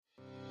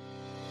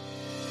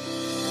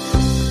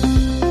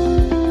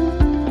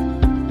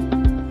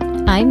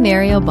I'm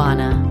Mary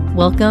Obana.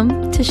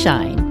 Welcome to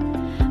Shine.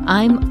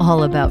 I'm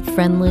all about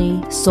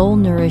friendly,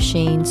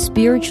 soul-nourishing,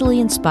 spiritually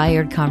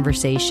inspired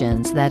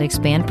conversations that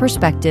expand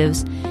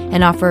perspectives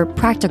and offer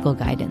practical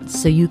guidance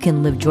so you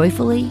can live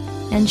joyfully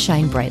and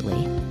shine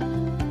brightly.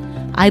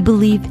 I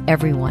believe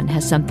everyone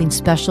has something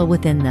special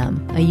within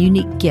them, a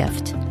unique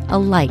gift, a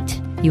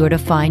light you are to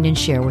find and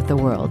share with the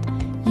world.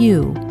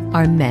 You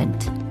are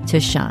meant to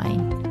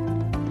shine.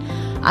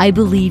 I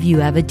believe you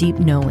have a deep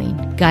knowing,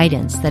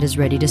 guidance that is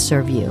ready to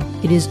serve you.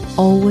 It is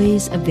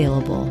always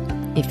available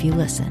if you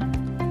listen.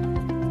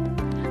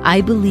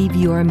 I believe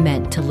you are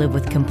meant to live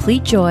with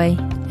complete joy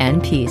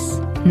and peace,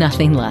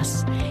 nothing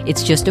less.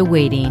 It's just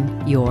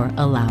awaiting your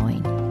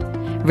allowing.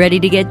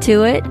 Ready to get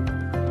to it?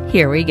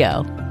 Here we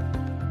go.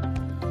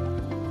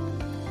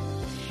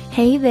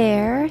 Hey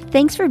there.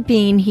 Thanks for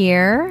being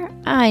here.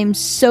 I'm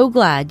so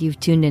glad you've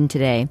tuned in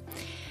today.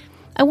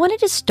 I wanted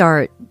to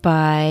start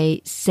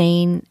by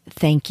saying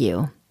thank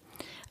you.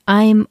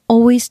 I'm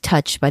always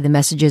touched by the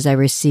messages I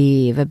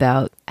receive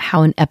about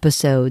how an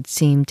episode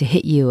seemed to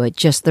hit you at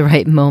just the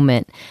right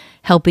moment,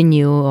 helping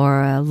you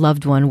or a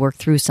loved one work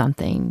through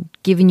something,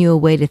 giving you a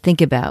way to think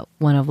about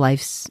one of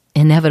life's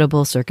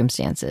inevitable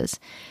circumstances.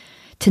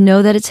 To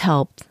know that it's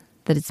helped,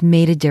 that it's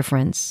made a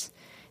difference,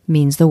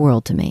 means the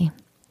world to me.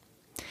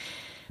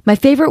 My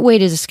favorite way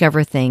to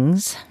discover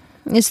things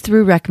is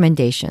through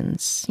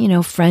recommendations.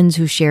 Friends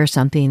who share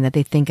something that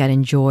they think I'd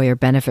enjoy or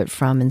benefit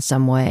from in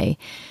some way.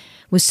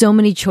 With so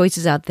many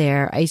choices out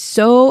there, I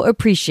so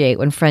appreciate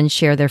when friends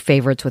share their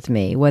favorites with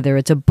me, whether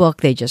it's a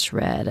book they just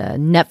read, a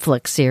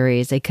Netflix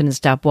series they couldn't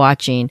stop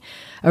watching,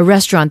 a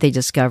restaurant they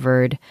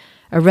discovered,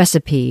 a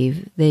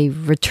recipe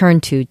they've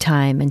returned to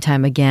time and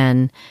time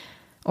again,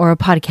 or a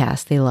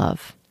podcast they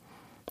love.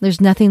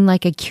 There's nothing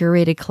like a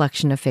curated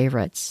collection of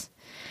favorites.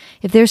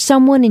 If there's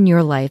someone in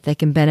your life that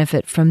can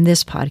benefit from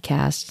this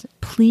podcast,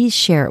 please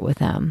share it with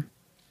them.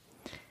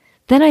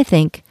 Then I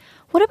think,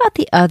 what about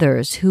the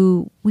others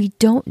who we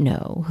don't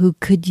know, who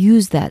could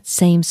use that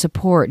same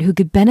support, who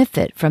could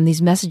benefit from these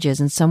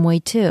messages in some way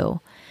too?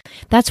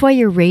 That's why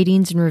your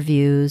ratings and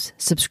reviews,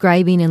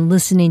 subscribing and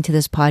listening to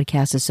this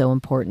podcast is so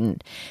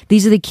important.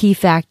 These are the key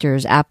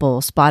factors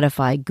Apple,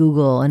 Spotify,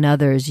 Google, and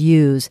others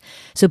use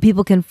so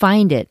people can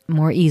find it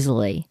more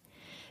easily.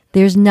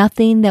 There's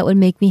nothing that would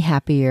make me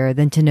happier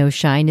than to know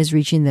Shine is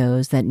reaching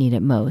those that need it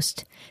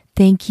most.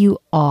 Thank you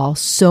all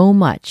so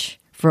much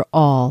for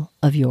all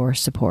of your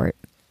support.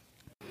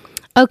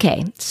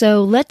 Okay,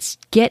 so let's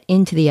get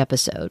into the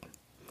episode.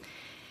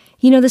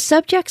 The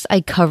subjects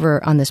I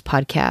cover on this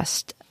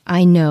podcast,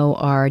 I know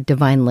are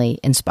divinely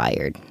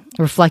inspired,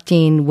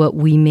 reflecting what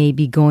we may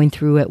be going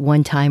through at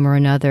one time or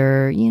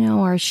another,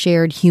 our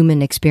shared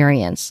human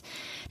experience.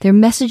 They're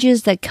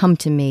messages that come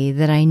to me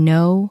that I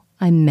know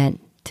I'm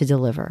meant to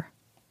deliver.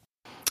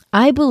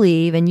 I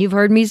believe, and you've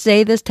heard me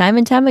say this time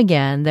and time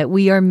again, that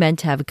we are meant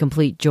to have a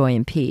complete joy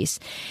and peace,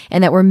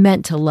 and that we're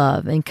meant to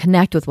love and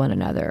connect with one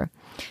another,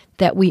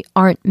 that we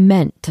aren't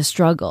meant to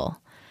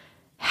struggle.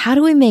 How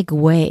do we make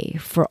way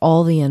for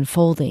all the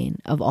unfolding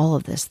of all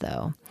of this,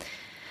 though?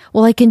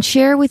 Well, I can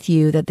share with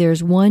you that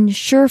there's one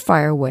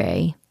surefire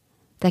way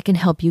that can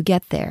help you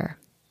get there.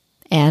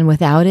 And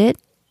without it,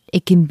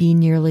 it can be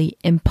nearly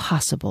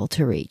impossible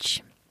to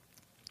reach.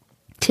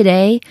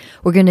 Today,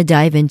 we're going to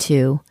dive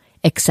into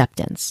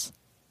acceptance.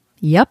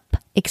 Yep,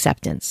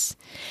 acceptance.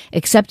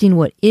 Accepting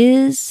what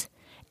is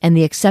and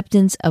the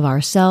acceptance of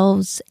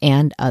ourselves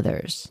and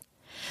others.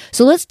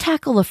 So let's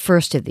tackle the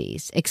first of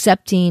these,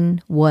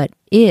 accepting what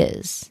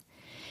is.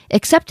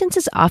 Acceptance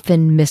is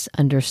often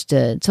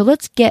misunderstood. So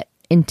let's get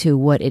into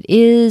what it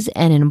is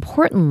and,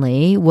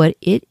 importantly, what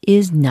it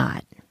is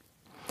not.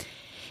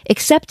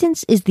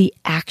 Acceptance is the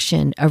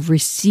action of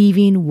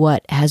receiving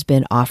what has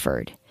been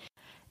offered.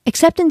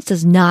 Acceptance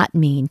does not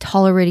mean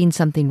tolerating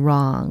something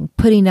wrong,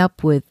 putting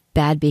up with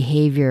bad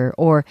behavior,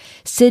 or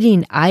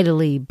sitting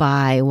idly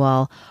by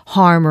while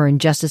harm or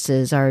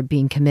injustices are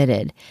being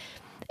committed.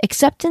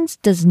 Acceptance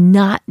does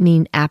not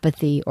mean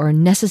apathy or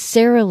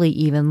necessarily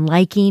even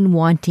liking,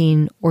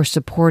 wanting, or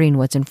supporting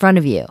what's in front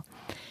of you.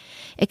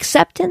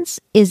 Acceptance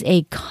is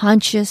a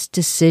conscious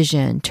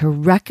decision to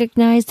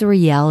recognize the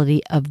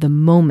reality of the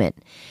moment,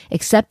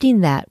 accepting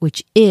that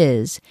which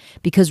is,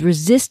 because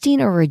resisting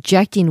or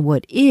rejecting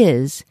what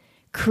is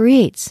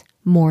creates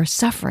more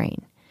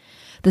suffering.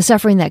 The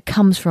suffering that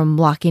comes from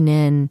locking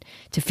in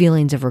to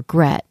feelings of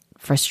regret,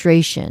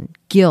 frustration,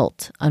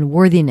 guilt,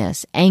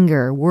 unworthiness,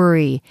 anger,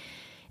 worry,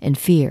 and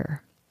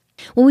fear.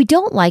 When we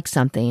don't like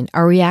something,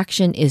 our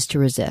reaction is to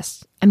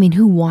resist.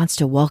 Who wants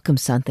to welcome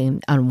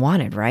something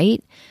unwanted,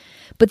 right?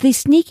 But the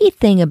sneaky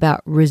thing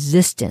about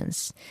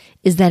resistance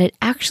is that it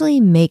actually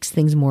makes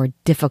things more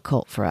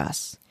difficult for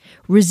us.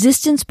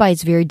 Resistance, by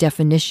its very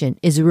definition,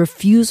 is a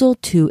refusal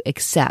to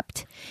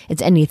accept.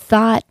 It's any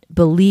thought,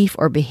 belief,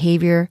 or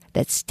behavior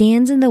that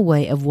stands in the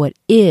way of what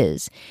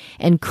is,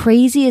 and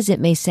crazy as it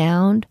may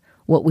sound,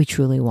 what we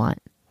truly want.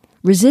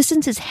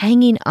 Resistance is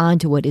hanging on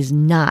to what is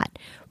not,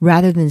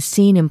 rather than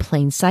seeing in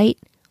plain sight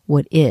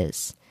what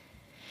is.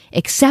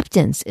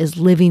 Acceptance is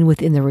living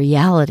within the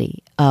reality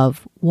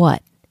of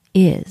what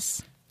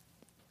is.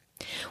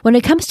 When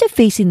it comes to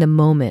facing the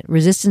moment,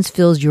 resistance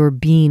fills your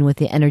being with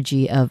the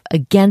energy of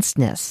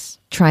againstness,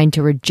 trying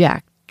to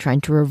reject,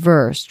 trying to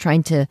reverse,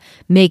 trying to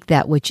make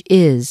that which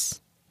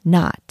is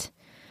not.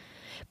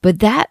 But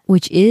that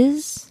which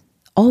is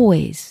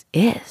always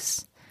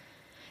is.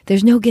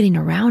 There's no getting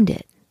around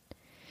it.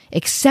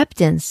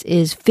 Acceptance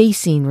is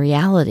facing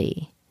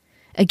reality.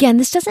 Again,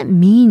 this doesn't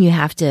mean you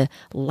have to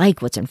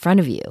like what's in front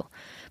of you,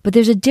 but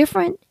there's a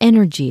different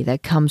energy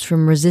that comes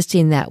from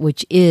resisting that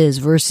which is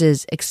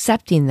versus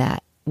accepting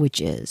that which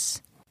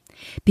is.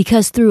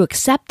 Because through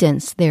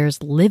acceptance,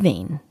 there's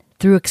living.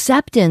 Through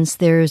acceptance,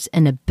 there's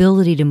an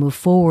ability to move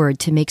forward,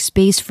 to make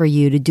space for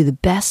you to do the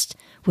best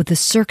with the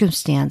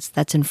circumstance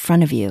that's in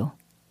front of you.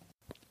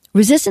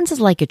 Resistance is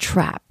like a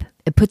trap.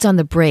 It puts on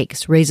the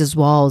brakes, raises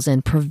walls,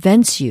 and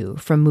prevents you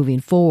from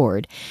moving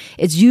forward.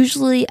 It's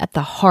usually at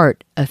the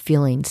heart of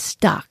feeling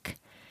stuck.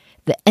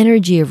 The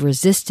energy of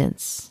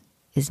resistance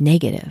is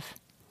negative.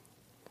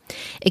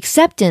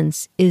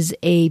 Acceptance is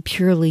a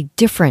purely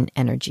different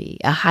energy,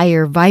 a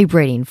higher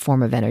vibrating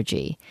form of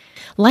energy.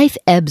 Life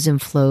ebbs and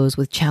flows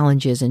with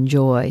challenges and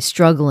joy,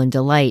 struggle and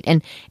delight,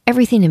 and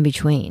everything in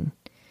between.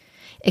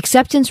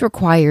 Acceptance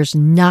requires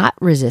not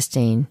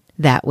resisting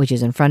that which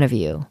is in front of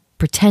you,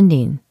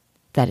 pretending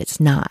that it's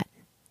not.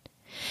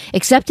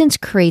 Acceptance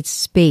creates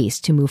space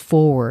to move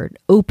forward,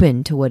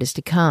 open to what is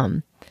to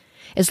come.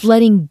 It's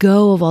letting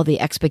go of all the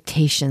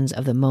expectations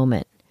of the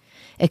moment.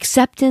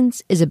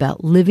 Acceptance is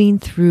about living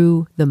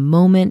through the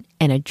moment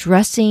and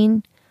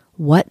addressing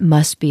what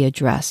must be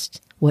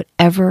addressed,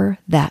 whatever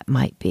that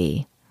might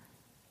be.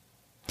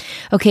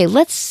 Okay,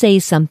 let's say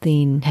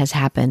something has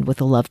happened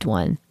with a loved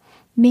one.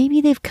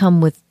 Maybe they've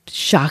come with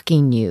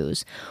shocking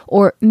news,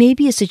 or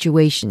maybe a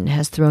situation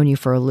has thrown you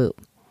for a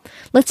loop.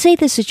 Let's say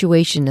the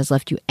situation has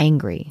left you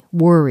angry,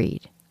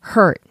 worried,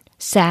 hurt,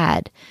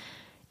 sad,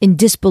 in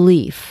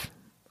disbelief,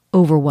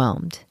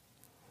 overwhelmed.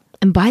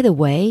 And by the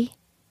way,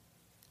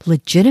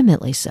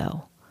 legitimately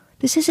so.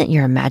 This isn't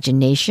your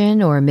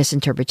imagination or a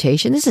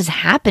misinterpretation. This is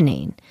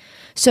happening.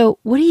 So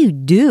what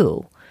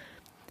do?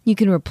 You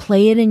can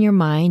replay it in your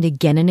mind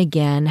again and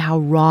again, how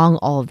wrong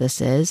all of this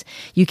is.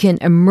 You can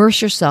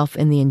immerse yourself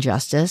in the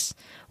injustice.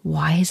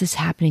 Why is this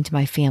happening to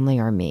my family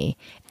or me?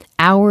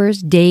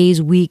 Hours,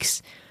 days,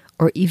 weeks,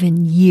 or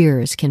even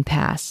years can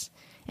pass,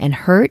 and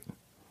hurt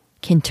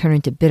can turn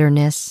into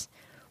bitterness,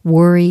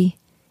 worry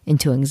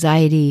into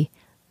anxiety,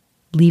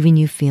 leaving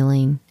you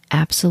feeling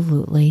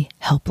absolutely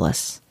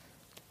helpless,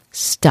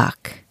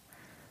 stuck,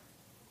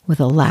 with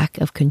a lack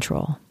of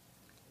control.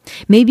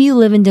 Maybe you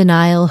live in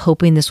denial,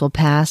 hoping this will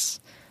pass,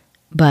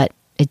 but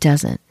it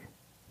doesn't.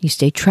 You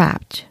stay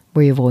trapped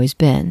where you've always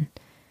been.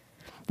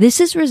 This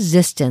is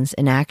resistance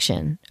in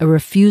action, a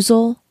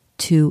refusal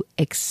to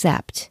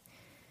accept.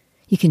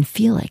 You can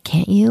feel it,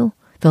 can't you?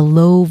 The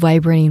low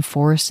vibrating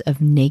force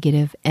of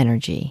negative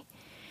energy.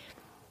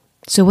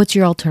 So what's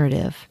your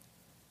alternative?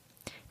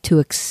 To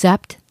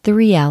accept the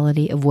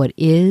reality of what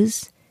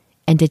is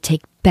and to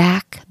take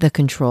back the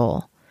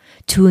control.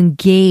 To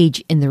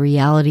engage in the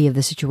reality of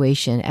the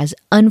situation, as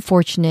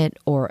unfortunate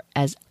or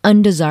as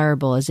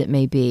undesirable as it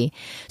may be,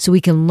 so we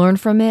can learn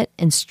from it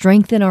and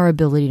strengthen our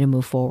ability to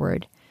move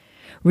forward.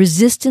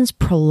 Resistance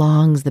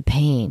prolongs the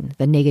pain,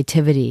 the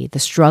negativity, the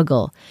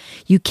struggle.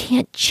 You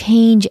can't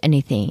change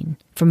anything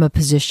from a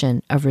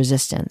position of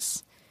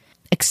resistance.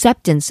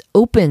 Acceptance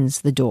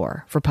opens the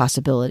door for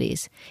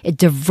possibilities. It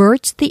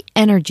diverts the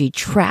energy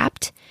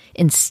trapped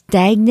in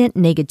stagnant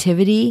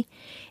negativity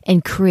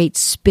and creates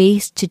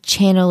space to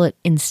channel it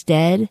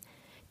instead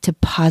to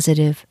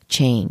positive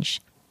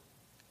change.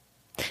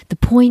 The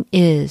point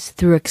is,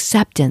 through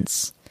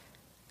acceptance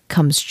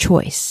comes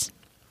choice.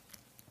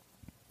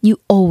 You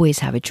always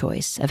have a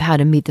choice of how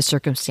to meet the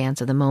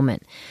circumstance of the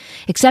moment.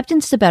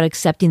 Acceptance is about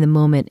accepting the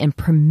moment and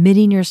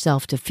permitting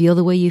yourself to feel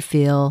the way you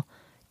feel,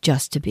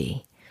 just to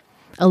be.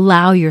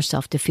 Allow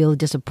yourself to feel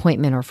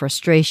disappointment or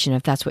frustration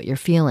if that's what you're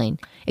feeling.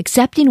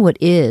 Accepting what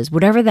is,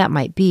 whatever that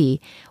might be,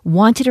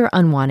 wanted or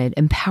unwanted,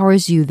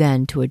 empowers you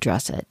then to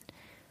address it.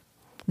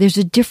 There's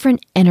a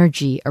different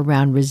energy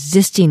around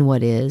resisting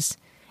what is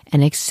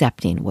and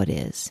accepting what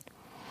is.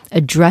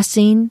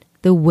 Addressing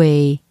the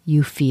way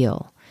you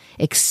feel,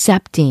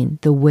 accepting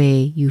the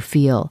way you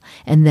feel,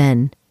 and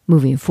then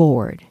moving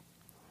forward.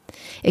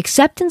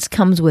 Acceptance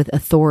comes with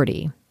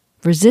authority.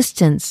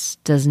 Resistance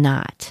does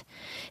not.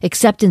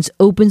 Acceptance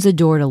opens the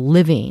door to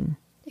living.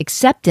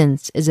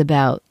 Acceptance is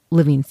about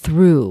living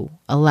through,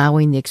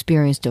 allowing the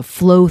experience to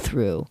flow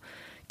through,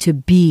 to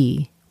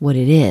be what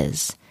it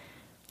is.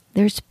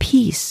 There's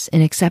peace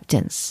in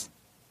acceptance.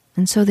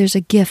 And so there's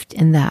a gift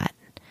in that.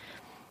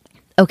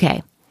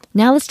 Okay,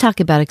 now let's talk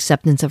about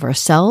acceptance of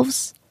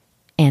ourselves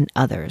and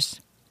others.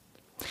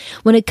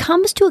 When it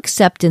comes to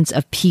acceptance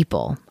of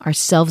people,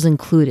 ourselves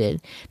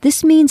included,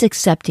 this means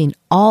accepting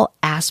all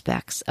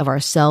aspects of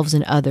ourselves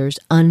and others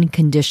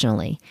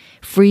unconditionally,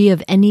 free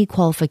of any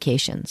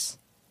qualifications,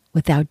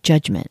 without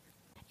judgment.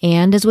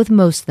 And as with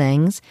most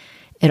things,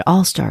 it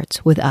all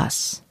starts with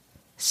us,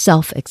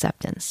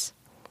 self-acceptance.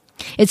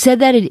 It's said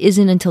that it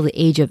isn't until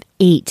the age of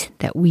 8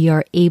 that we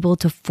are able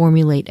to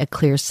formulate a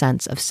clear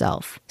sense of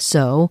self.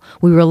 So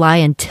we rely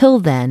until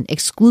then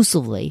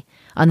exclusively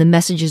on the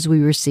messages we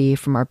receive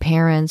from our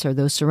parents or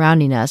those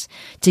surrounding us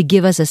to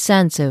give us a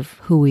sense of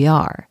who we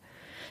are.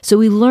 So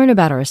we learn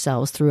about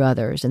ourselves through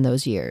others in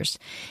those years.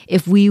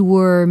 If we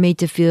were made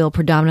to feel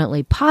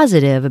predominantly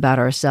positive about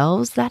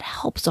ourselves, that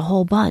helps a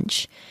whole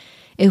bunch.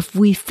 If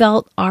we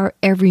felt our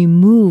every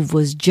move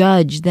was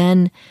judged,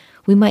 then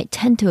we might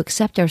tend to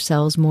accept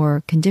ourselves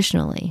more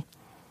conditionally.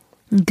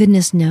 And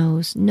goodness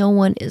knows, no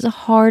one is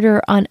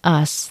harder on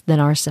us than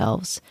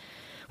ourselves.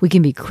 We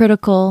can be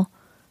critical,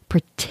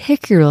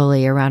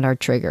 particularly around our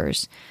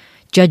triggers,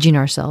 judging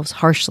ourselves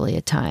harshly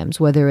at times,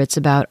 whether it's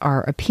about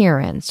our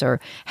appearance or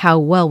how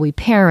well we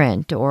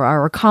parent or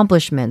our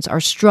accomplishments,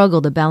 our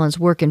struggle to balance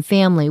work and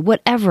family,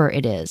 whatever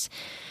it is.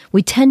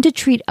 We tend to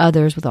treat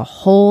others with a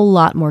whole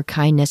lot more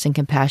kindness and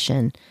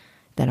compassion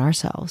than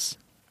ourselves.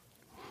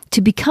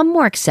 To become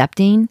more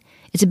accepting,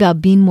 it's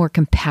about being more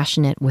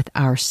compassionate with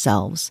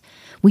ourselves.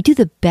 We do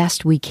the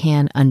best we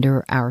can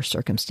under our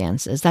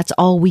circumstances. That's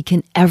all we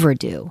can ever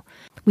do.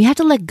 We have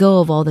to let go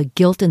of all the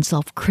guilt and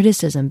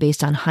self-criticism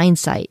based on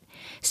hindsight,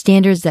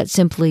 standards that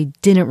simply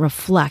didn't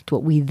reflect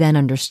what we then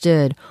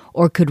understood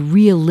or could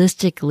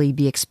realistically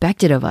be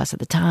expected of us at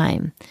the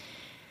time.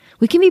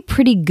 We can be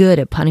pretty good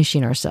at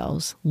punishing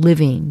ourselves,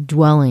 living,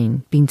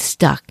 dwelling, being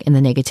stuck in the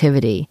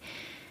negativity.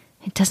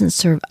 It doesn't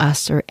serve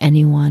us or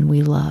anyone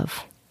we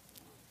love.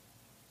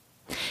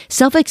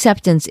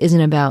 Self-acceptance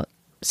isn't about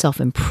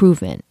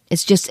self-improvement.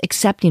 It's just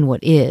accepting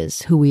what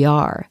is, who we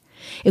are.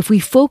 If we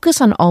focus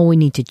on all we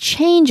need to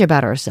change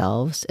about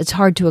ourselves, it's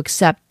hard to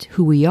accept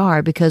who we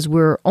are because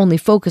we're only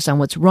focused on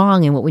what's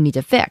wrong and what we need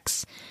to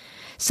fix.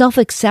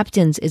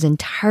 Self-acceptance is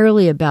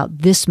entirely about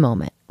this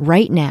moment,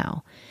 right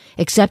now,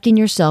 accepting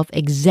yourself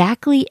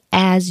exactly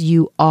as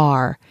you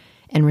are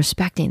and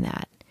respecting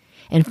that.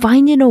 And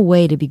finding a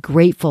way to be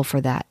grateful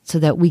for that so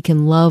that we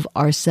can love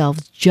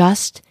ourselves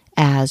just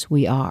as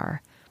we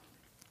are.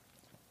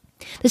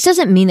 This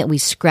doesn't mean that we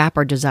scrap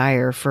our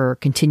desire for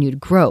continued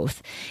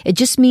growth. It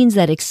just means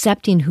that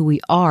accepting who we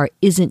are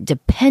isn't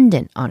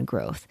dependent on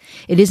growth.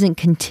 It isn't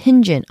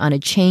contingent on a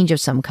change of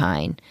some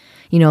kind.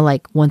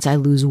 Like once I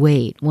lose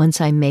weight,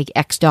 once I make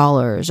X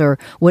dollars, or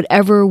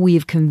whatever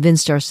we've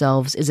convinced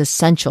ourselves is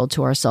essential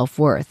to our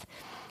self-worth.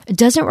 It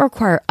doesn't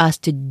require us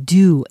to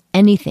do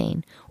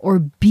anything or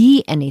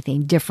be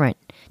anything different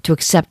to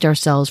accept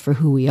ourselves for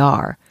who we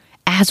are,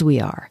 as we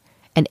are,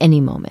 at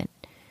any moment.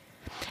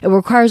 It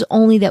requires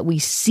only that we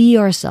see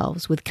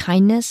ourselves with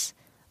kindness,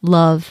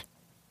 love,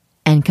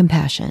 and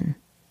compassion.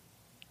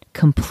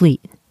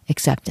 Complete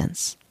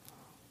acceptance.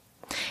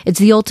 It's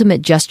the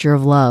ultimate gesture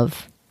of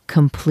love,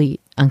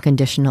 complete,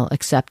 unconditional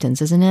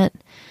acceptance, isn't it?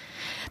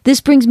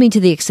 This brings me to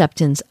the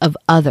acceptance of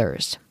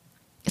others.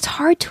 It's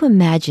hard to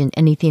imagine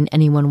anything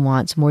anyone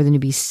wants more than to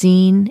be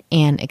seen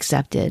and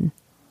accepted.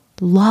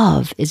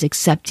 Love is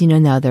accepting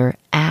another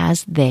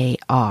as they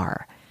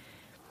are.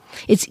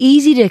 It's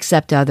easy to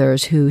accept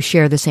others who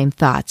share the same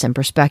thoughts and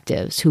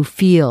perspectives, who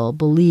feel,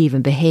 believe,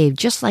 and behave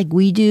just like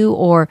we do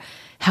or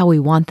how we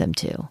want them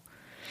to.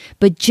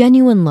 But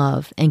genuine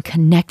love and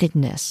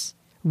connectedness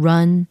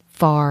run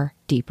far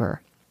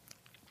deeper.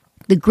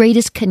 The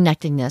greatest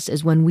connectedness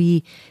is when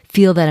we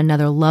feel that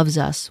another loves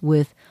us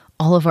with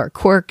all of our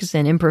quirks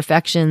and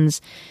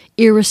imperfections,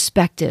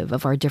 irrespective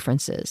of our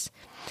differences.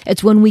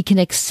 It's when we can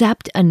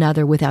accept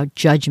another without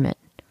judgment,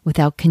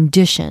 without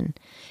condition,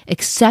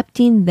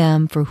 accepting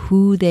them for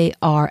who they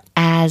are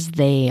as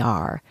they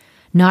are,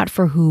 not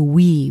for who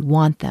we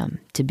want them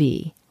to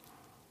be.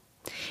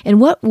 In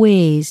what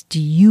ways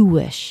do you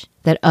wish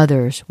that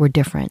others were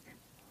different?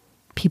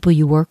 People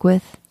you work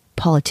with?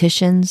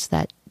 Politicians?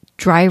 That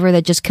driver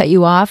that just cut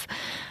you off?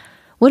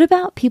 What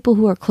about people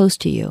who are close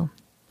to you?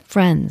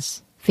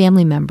 Friends?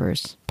 Family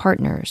members,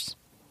 partners.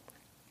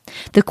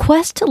 The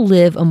quest to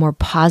live a more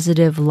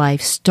positive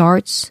life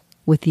starts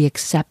with the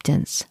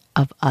acceptance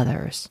of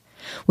others.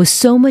 With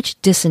so much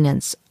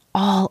dissonance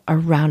all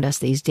around us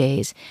these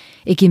days,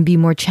 it can be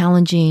more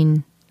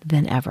challenging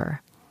than ever.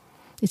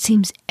 It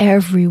seems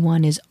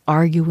everyone is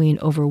arguing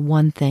over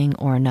one thing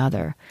or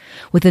another.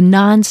 With the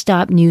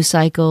nonstop news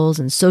cycles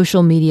and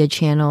social media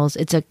channels,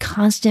 it's a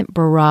constant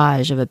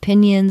barrage of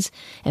opinions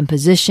and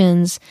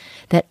positions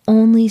that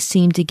only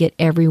seem to get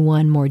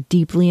everyone more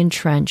deeply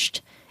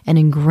entrenched and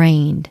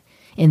ingrained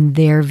in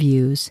their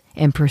views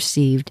and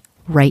perceived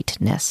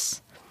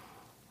rightness.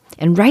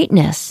 And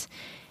rightness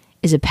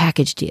is a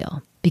package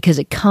deal because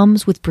it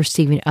comes with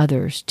perceiving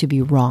others to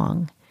be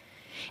wrong.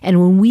 And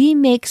when we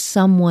make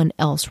someone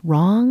else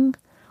wrong,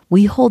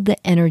 we hold the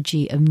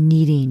energy of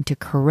needing to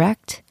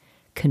correct,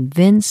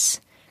 convince,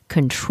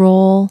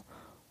 control,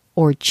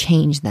 or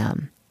change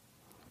them.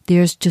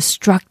 There's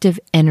destructive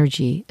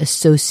energy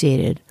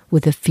associated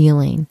with the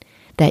feeling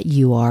that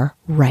you are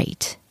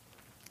right.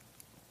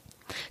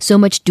 So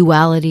much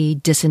duality,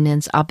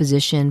 dissonance,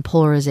 opposition,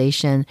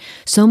 polarization,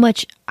 so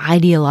much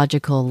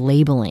ideological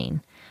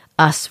labeling.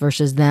 us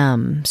versus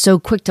them, so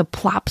quick to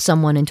plop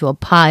someone into a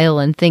pile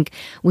and think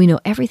we know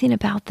everything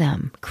about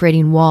them,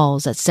 creating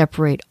walls that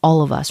separate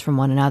all of us from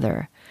one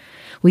another.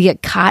 We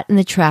get caught in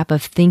the trap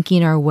of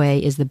thinking our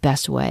way is the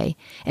best way,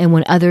 and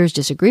when others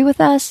disagree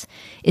with us,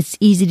 it's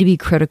easy to be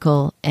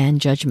critical and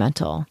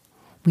judgmental.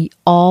 We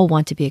all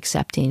want to be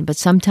accepting, but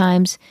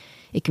sometimes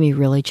it can be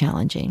really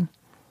challenging.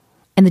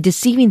 And the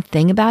deceiving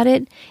thing about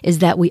it is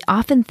that we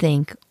often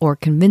think or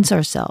convince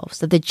ourselves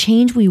that the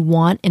change we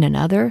want in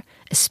another,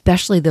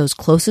 especially those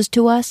closest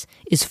to us,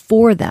 is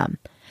for them,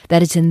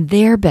 that it's in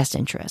their best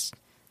interest.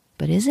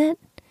 But is it?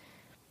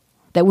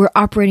 That we're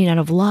operating out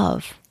of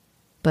love.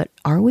 But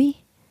are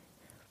we?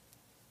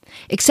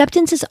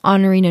 Acceptance is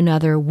honoring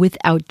another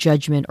without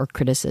judgment or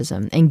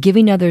criticism and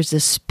giving others the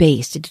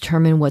space to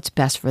determine what's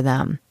best for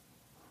them.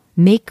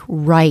 Make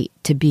right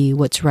to be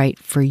what's right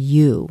for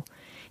you.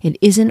 It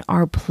isn't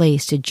our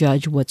place to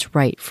judge what's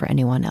right for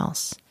anyone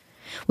else.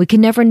 We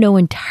can never know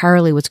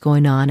entirely what's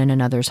going on in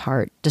another's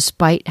heart,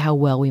 despite how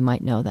well we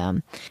might know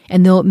them.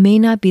 And though it may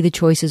not be the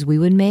choices we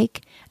would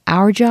make,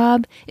 our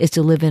job is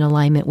to live in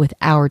alignment with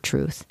our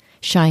truth,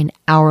 shine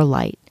our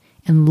light,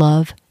 and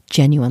love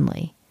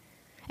genuinely,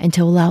 and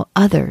to allow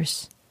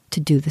others to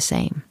do the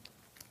same.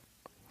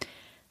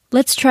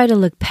 Let's try to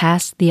look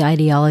past the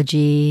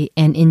ideology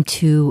and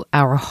into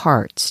our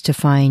hearts to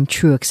find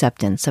true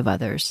acceptance of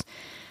others.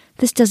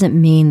 This doesn't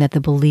mean that the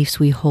beliefs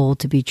we hold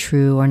to be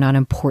true are not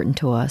important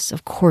to us.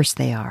 Of course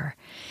they are.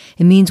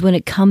 It means when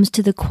it comes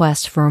to the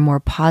quest for a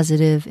more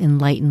positive,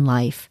 enlightened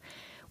life,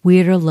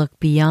 we are to look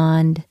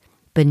beyond,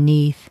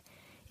 beneath,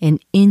 and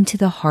into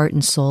the heart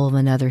and soul of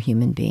another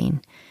human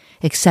being,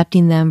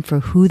 accepting them for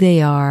who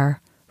they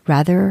are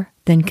rather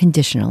than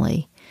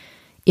conditionally.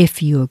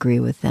 If you agree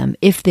with them,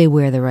 if they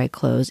wear the right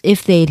clothes,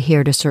 if they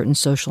adhere to certain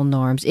social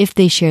norms, if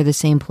they share the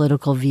same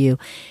political view,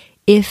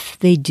 if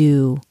they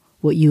do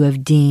what you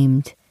have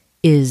deemed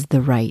is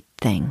the right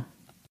thing.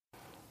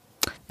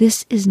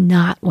 This is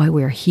not why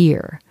we're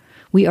here.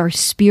 We are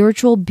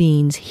spiritual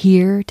beings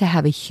here to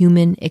have a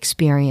human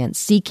experience,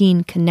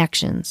 seeking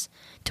connections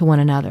to one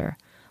another,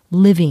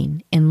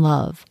 living in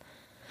love.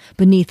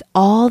 Beneath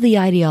all the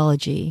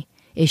ideology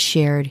is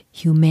shared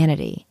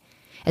humanity.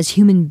 As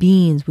human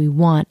beings, we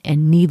want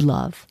and need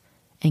love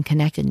and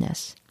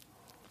connectedness.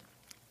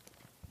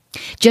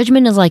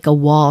 Judgment is like a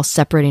wall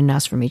separating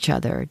us from each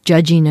other,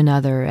 judging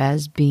another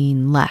as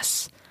being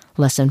less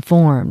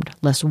informed,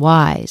 less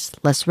wise,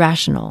 less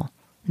rational,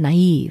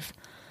 naive.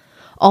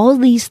 All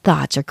of these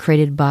thoughts are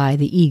created by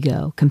the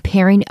ego,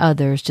 comparing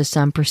others to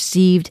some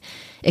perceived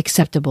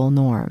acceptable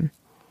norm.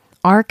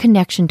 Our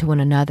connection to one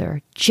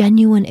another,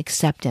 genuine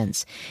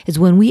acceptance, is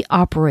when we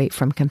operate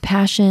from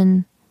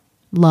compassion,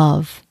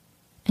 love,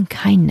 and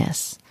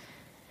kindness,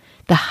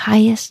 the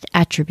highest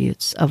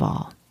attributes of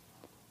all.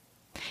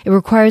 It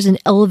requires an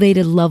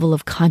elevated level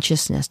of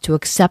consciousness to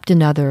accept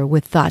another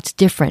with thoughts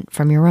different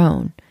from your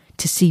own,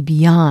 to see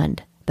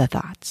beyond the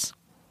thoughts.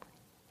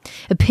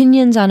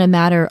 Opinions on a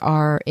matter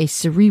are a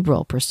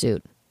cerebral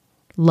pursuit.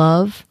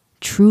 Love,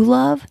 true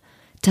love,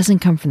 doesn't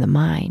come from the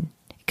mind.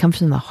 It comes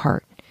from the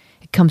heart.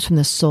 It comes from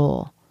the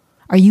soul.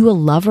 Are you a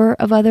lover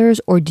of others,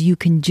 or do you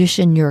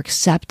condition your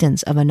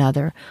acceptance of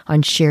another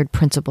on shared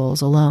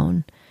principles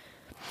alone?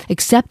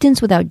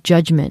 Acceptance without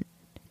judgment,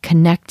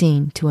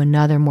 connecting to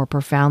another more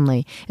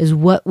profoundly, is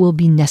what will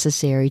be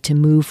necessary to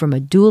move from a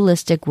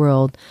dualistic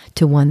world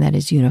to one that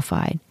is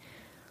unified.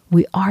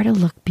 We are to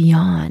look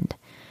beyond,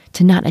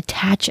 to not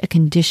attach a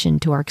condition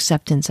to our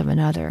acceptance of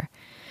another.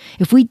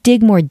 If we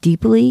dig more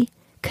deeply,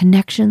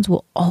 connections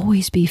will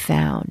always be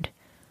found.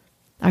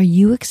 Are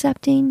you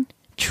accepting?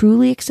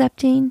 Truly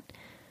accepting?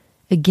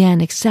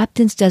 Again,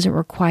 acceptance doesn't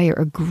require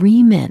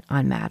agreement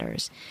on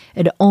matters.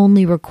 It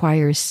only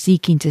requires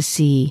seeking to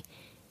see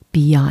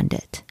beyond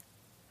it.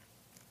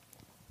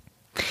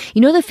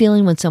 You know the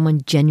feeling when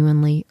someone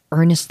genuinely,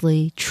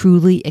 earnestly,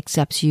 truly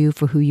accepts you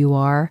for who you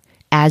are,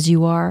 as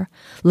you are,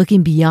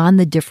 looking beyond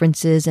the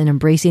differences and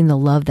embracing the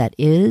love that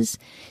is,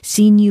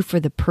 seeing you for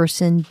the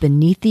person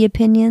beneath the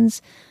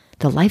opinions,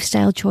 the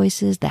lifestyle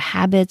choices, the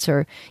habits,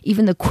 or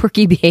even the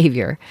quirky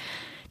behavior.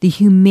 The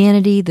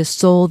humanity, the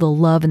soul, the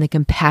love, and the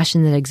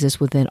compassion that exists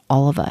within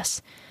all of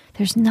us.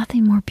 There's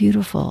nothing more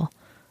beautiful,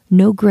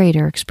 no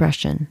greater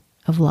expression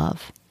of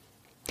love.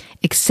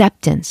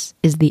 Acceptance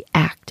is the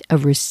act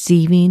of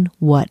receiving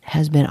what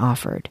has been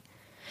offered.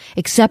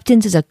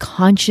 Acceptance is a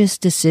conscious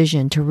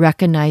decision to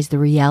recognize the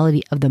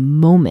reality of the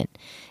moment,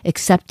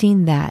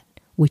 accepting that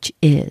which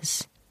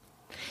is.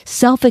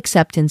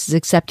 Self-acceptance is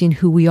accepting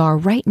who we are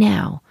right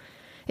now.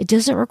 It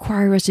doesn't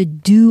require us to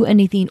do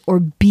anything or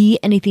be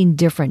anything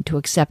different to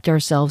accept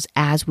ourselves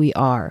as we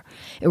are.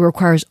 It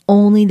requires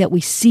only that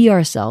we see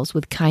ourselves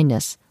with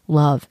kindness,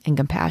 love, and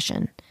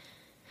compassion.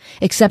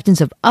 Acceptance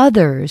of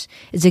others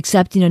is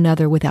accepting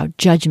another without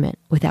judgment,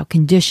 without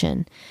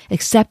condition,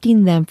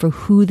 accepting them for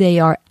who they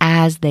are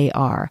as they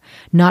are,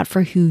 not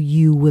for who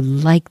you would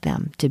like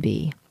them to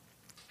be.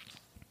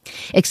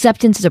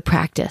 Acceptance is a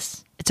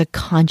practice. It's a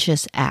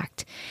conscious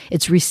act.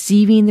 It's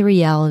receiving the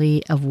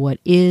reality of what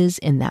is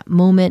in that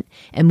moment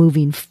and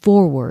moving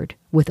forward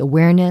with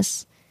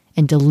awareness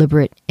and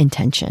deliberate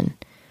intention,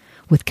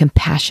 with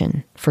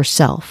compassion for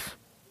self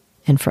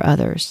and for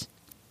others.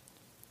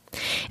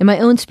 In my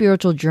own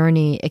spiritual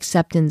journey,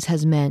 acceptance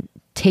has meant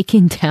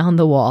taking down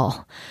the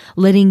wall,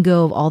 letting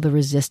go of all the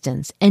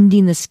resistance,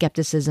 ending the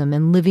skepticism,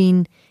 and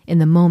living in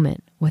the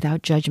moment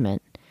without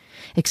judgment.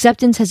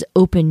 Acceptance has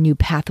opened new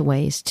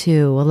pathways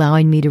too,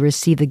 allowing me to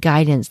receive the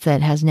guidance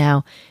that has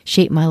now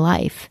shaped my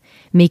life,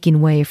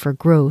 making way for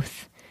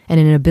growth and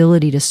an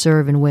ability to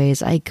serve in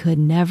ways I could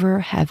never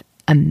have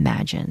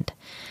imagined.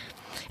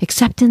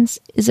 Acceptance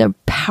is a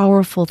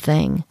powerful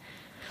thing.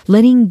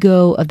 Letting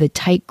go of the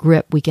tight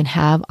grip we can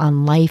have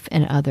on life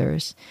and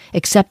others,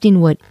 accepting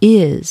what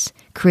is,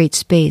 creates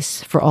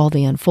space for all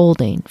the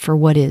unfolding, for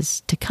what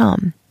is to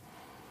come.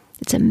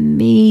 It's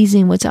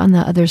amazing what's on the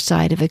other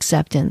side of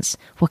acceptance,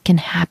 what can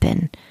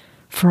happen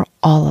for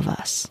all of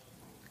us.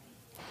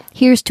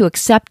 Here's to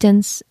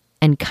acceptance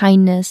and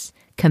kindness,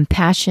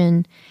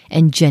 compassion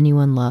and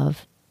genuine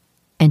love,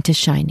 and to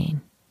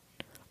shining,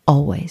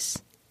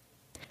 always.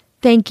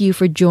 Thank you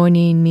for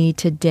joining me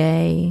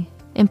today,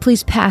 and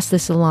please pass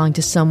this along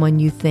to someone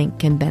you think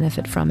can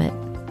benefit from it.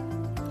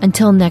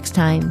 Until next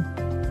time,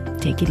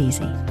 take it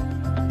easy.